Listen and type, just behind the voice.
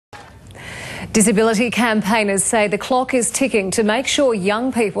Disability campaigners say the clock is ticking to make sure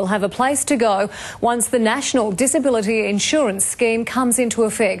young people have a place to go once the National Disability Insurance Scheme comes into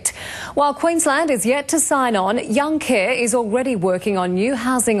effect. While Queensland is yet to sign on, Young Care is already working on new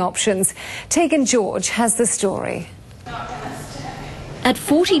housing options. Tegan George has the story. At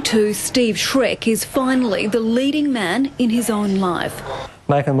 42, Steve Schreck is finally the leading man in his own life.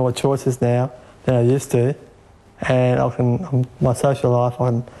 Making more choices now than I used to, and my social life,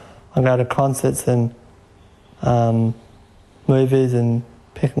 I can go to concerts and movies and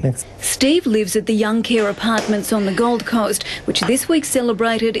picnics. Steve lives at the Young Care Apartments on the Gold Coast, which this week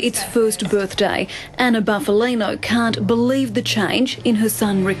celebrated its first birthday. Anna Buffalino can't believe the change in her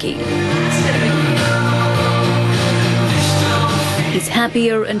son Ricky. He's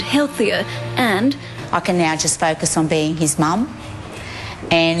happier and healthier, and I can now just focus on being his mum,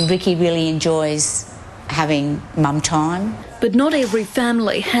 and Ricky really enjoys having mum time. But not every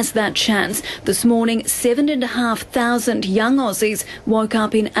family has that chance. This morning, 7,500 young Aussies woke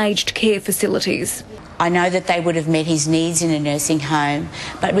up in aged care facilities. I know that they would have met his needs in a nursing home,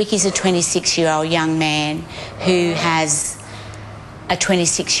 but Ricky's a 26-year-old young man who has a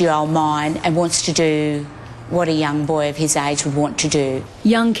 26-year-old mind and wants to do what a young boy of his age would want to do.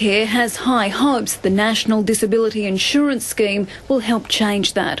 Young Care has high hopes the National Disability Insurance Scheme will help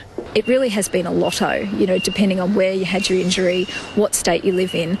change that. It really has been a lotto, depending on where you had your injury, what state you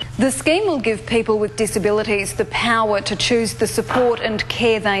live in. The scheme will give people with disabilities the power to choose the support and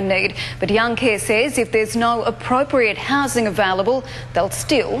care they need. But Young Care says if there's no appropriate housing available, they'll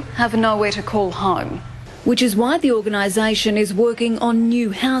still have nowhere to call home. Which is why the organisation is working on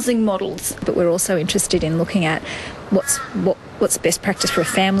new housing models. But we're also interested in looking at what's best practice for a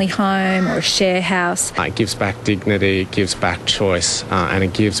family home or a share house. It gives back dignity, it gives back choice, and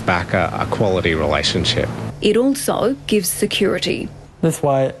it gives back a quality relationship. It also gives security. This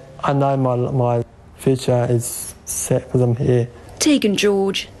way I know my future is set because I'm here. Tegan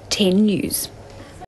George, 10 News.